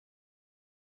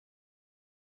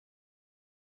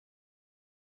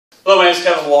Hello, my name is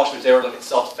Kevin Waldschmidt. Today we're looking at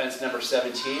self-defense number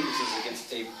 17. This is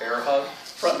against a bear hug.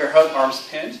 Front bear hug, arms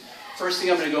pinned. First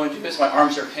thing I'm going to go and do is my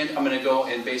arms are pinned. I'm going to go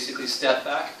and basically step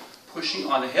back,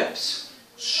 pushing on the hips,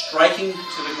 striking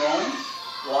to the groin,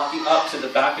 walking up to the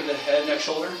back of the head, neck,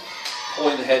 shoulder,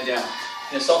 pulling the head down.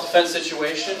 In a self-defense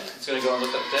situation, it's going to go and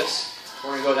look like this. We're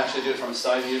going to go and actually do it from a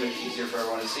side view to make it easier for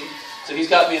everyone to see. So he's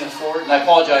got me in the forward, and I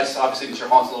apologize, obviously, because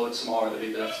your arm's a little bit smaller than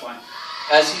me, but that's fine.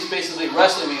 As he's basically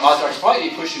wrestling me, he's probably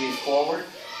pushing me forward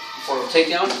for a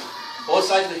takedown, both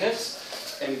sides of the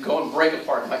hips, and go and break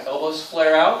apart. My elbows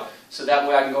flare out, so that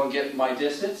way I can go and get my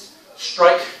distance.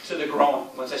 Strike to the groin.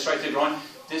 Once I strike to the groin,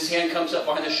 this hand comes up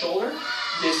behind the shoulder,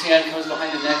 this hand comes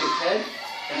behind the neck and head,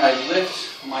 and I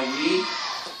lift my knee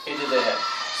into the head.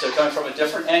 So coming from a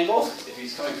different angle, if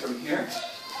he's coming from here,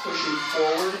 pushing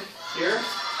forward here,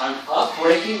 I'm up,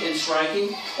 breaking and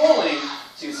striking, pulling,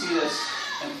 so you can see this,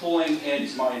 and pulling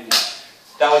into my knee.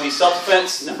 That would be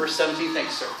self-defense number 17.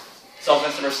 Thanks, sir.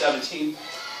 Self-defense number 17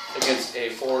 against a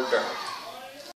forward bear hug.